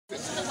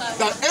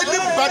that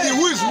anybody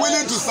who is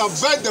willing to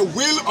subvert the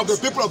will of the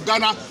people of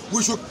Ghana,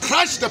 we should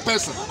crush the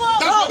person.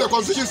 That's what the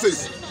Constitution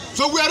says.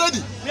 So we are ready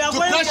to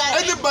crush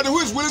anybody who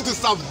is willing to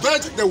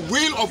subvert the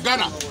will of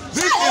Ghana.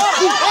 This is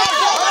coup.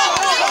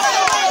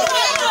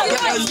 The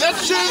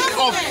election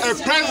of a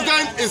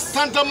president is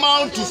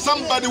tantamount to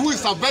somebody who is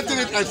subverting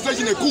it and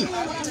staging a coup.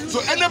 So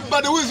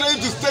anybody who is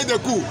ready to stage a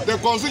coup, the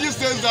Constitution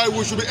says that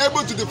we should be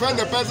able to defend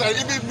the person, and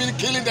if it means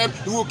killing them,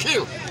 we will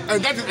kill.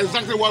 And that is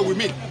exactly what we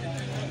mean.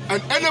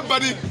 And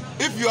anybody,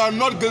 if you are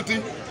not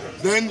guilty,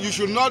 then you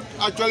should not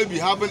actually be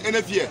having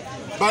any fear.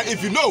 But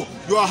if you know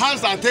your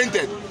hands are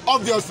tainted,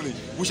 obviously,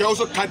 we shall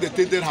also cut the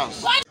tainted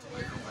hands.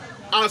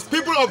 As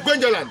people of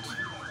Gwenjaland,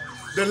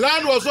 the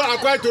land was so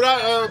acquired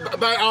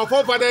by our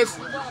forefathers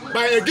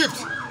by a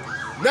gift.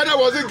 Neither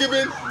was it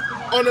given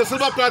on a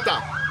silver platter.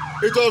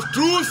 It was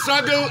through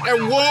struggle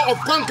and war of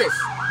conquest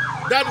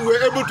that we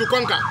were able to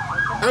conquer.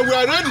 And we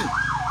are ready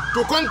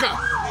to conquer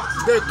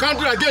the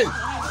country again,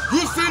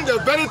 using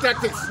the very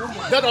tactics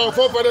that our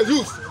forefathers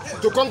used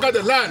to conquer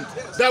the land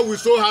that we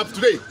so have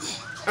today.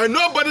 And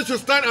nobody should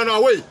stand on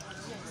our way.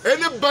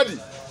 Anybody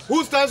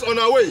who stands on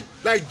our way,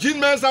 like Jean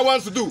Mensa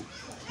wants to do,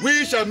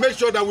 we shall make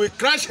sure that we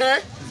crush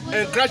her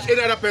and crush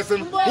any other person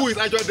who is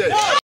actually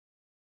there.